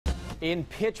In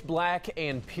pitch black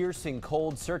and piercing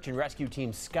cold, search and rescue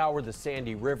teams scour the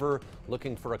Sandy River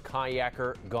looking for a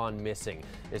kayaker gone missing.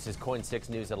 This is KOIN 6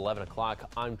 News at 11 o'clock.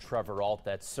 I'm Trevor Alt.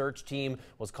 That search team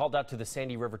was called out to the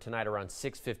Sandy River tonight around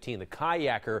 6:15. The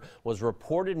kayaker was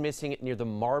reported missing near the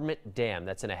Marmot Dam.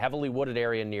 That's in a heavily wooded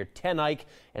area near Tenike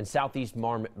and Southeast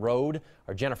Marmot Road.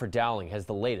 Our Jennifer Dowling has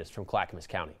the latest from Clackamas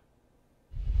County.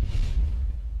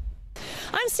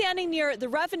 I'm standing near the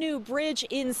Revenue Bridge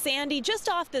in Sandy, just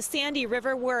off the Sandy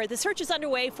River, where the search is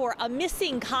underway for a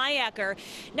missing kayaker.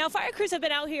 Now, fire crews have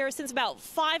been out here since about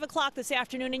 5 o'clock this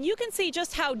afternoon, and you can see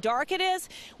just how dark it is.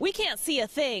 We can't see a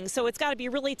thing, so it's got to be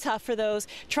really tough for those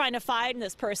trying to find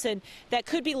this person that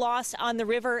could be lost on the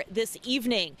river this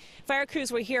evening. Fire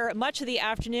crews were here much of the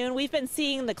afternoon. We've been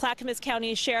seeing the Clackamas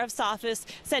County Sheriff's Office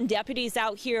send deputies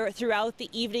out here throughout the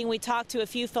evening. We talked to a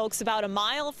few folks about a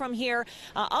mile from here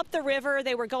up the river.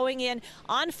 They were going in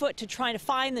on foot to try to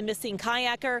find the missing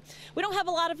kayaker. We don't have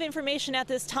a lot of information at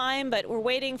this time, but we're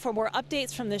waiting for more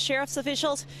updates from the sheriff's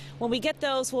officials. When we get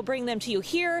those, we'll bring them to you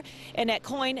here and at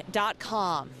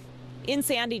KOIN.com. In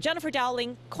Sandy, Jennifer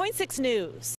Dowling, KOIN 6 News.